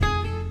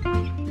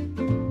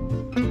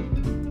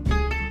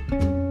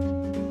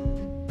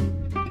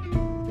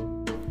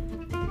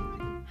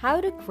How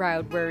to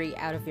crowd worry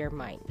out of your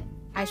mind.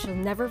 I shall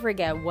never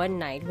forget one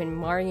night when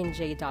Marion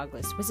J.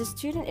 Douglas was a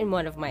student in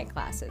one of my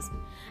classes.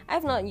 I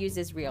have not used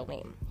his real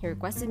name. He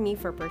requested me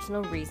for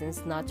personal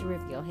reasons not to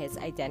reveal his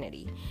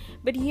identity.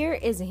 But here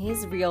is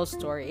his real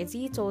story as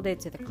he told it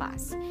to the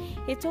class.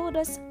 He told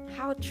us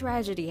how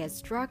tragedy had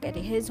struck at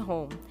his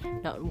home,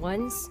 not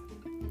once,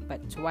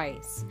 but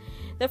twice.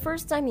 The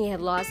first time he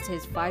had lost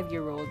his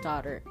 5-year-old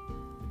daughter,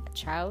 a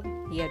child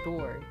he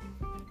adored.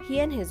 He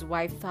and his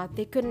wife thought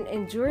they couldn't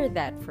endure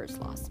that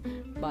first loss,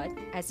 but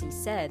as he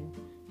said,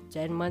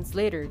 10 months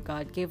later,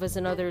 God gave us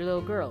another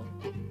little girl,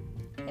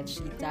 and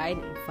she died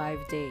in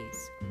 5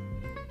 days.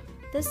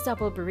 This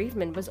double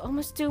bereavement was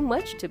almost too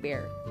much to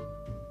bear.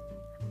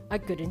 I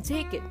couldn't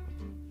take it,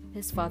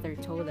 his father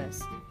told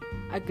us.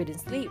 I couldn't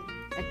sleep,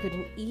 I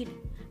couldn't eat,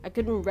 I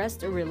couldn't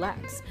rest or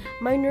relax.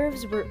 My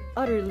nerves were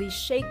utterly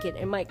shaken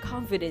and my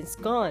confidence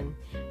gone.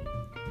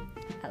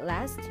 At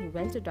last, he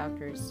went to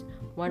doctors.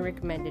 One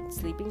recommended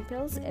sleeping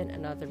pills and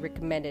another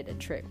recommended a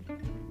trip.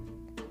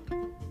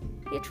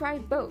 He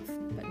tried both,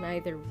 but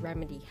neither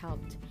remedy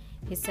helped.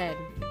 He said,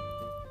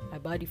 "My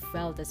body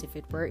felt as if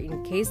it were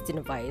encased in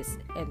a vice,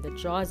 and the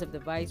jaws of the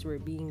vice were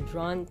being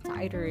drawn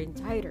tighter and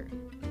tighter."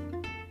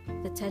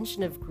 The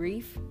tension of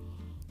grief,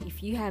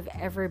 if you have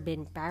ever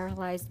been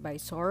paralyzed by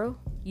sorrow,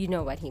 you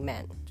know what he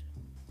meant.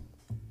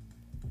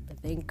 But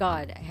thank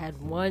God I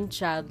had one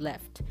child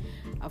left,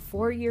 a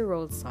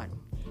 4-year-old son.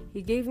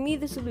 He gave me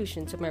the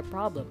solution to my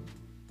problem.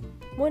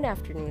 One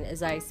afternoon,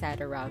 as I sat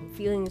around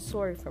feeling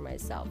sorry for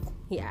myself,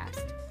 he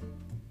asked,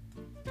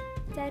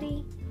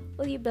 "Daddy,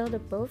 will you build a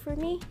boat for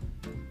me?"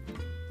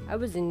 I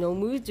was in no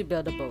mood to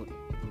build a boat.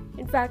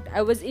 In fact,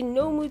 I was in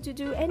no mood to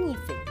do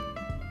anything.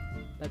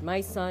 But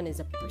my son is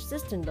a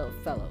persistent little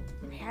fellow.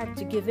 I had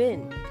to give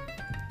in.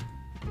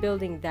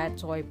 Building that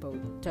toy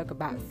boat took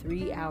about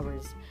 3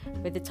 hours.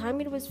 By the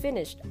time it was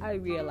finished, I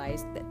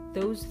realized that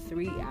those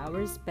 3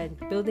 hours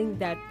spent building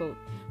that boat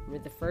were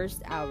the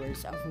first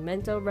hours of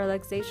mental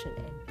relaxation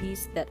and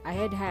peace that I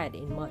had had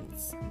in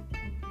months.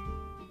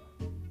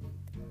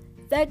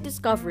 That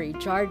discovery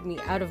jarred me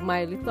out of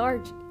my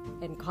lethargy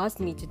and caused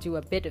me to do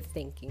a bit of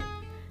thinking.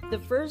 The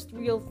first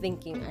real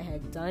thinking I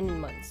had done in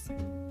months.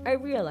 I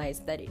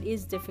realized that it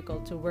is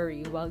difficult to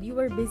worry while you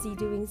are busy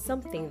doing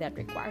something that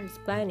requires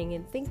planning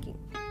and thinking.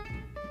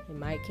 In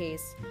my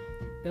case,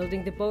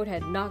 building the boat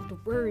had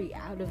knocked worry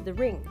out of the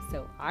ring,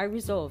 so I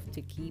resolved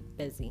to keep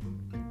busy.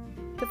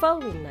 The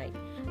following night,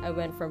 I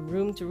went from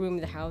room to room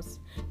in the house,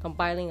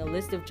 compiling a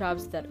list of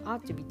jobs that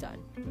ought to be done.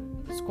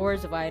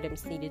 Scores of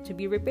items needed to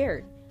be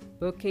repaired: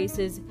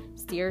 bookcases,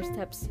 stair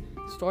steps,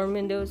 storm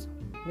windows,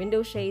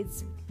 window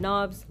shades,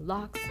 knobs,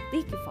 locks,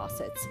 leaky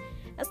faucets.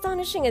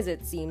 Astonishing as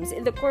it seems,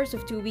 in the course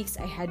of 2 weeks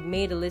I had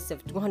made a list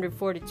of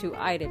 242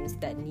 items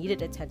that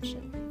needed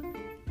attention.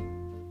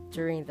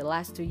 During the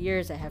last 2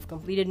 years, I have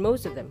completed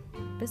most of them.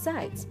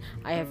 Besides,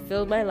 I have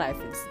filled my life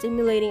with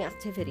stimulating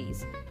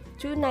activities.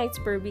 2 nights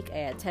per week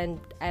I attend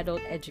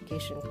adult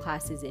education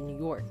classes in New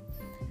York.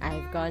 I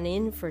have gone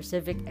in for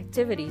civic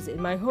activities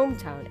in my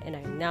hometown, and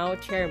I am now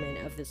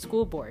chairman of the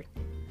school board.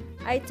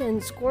 I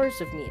attend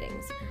scores of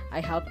meetings. I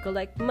help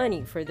collect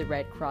money for the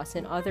Red Cross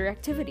and other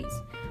activities.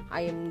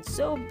 I am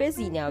so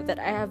busy now that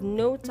I have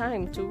no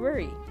time to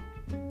worry.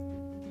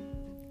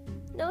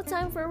 No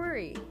time for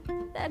worry.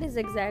 That is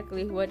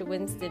exactly what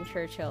Winston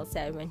Churchill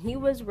said when he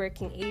was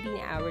working 18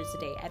 hours a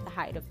day at the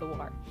height of the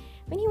war.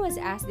 When he was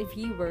asked if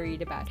he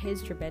worried about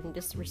his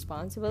tremendous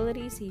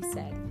responsibilities, he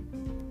said,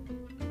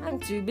 "I'm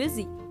too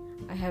busy.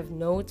 I have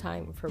no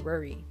time for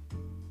worry."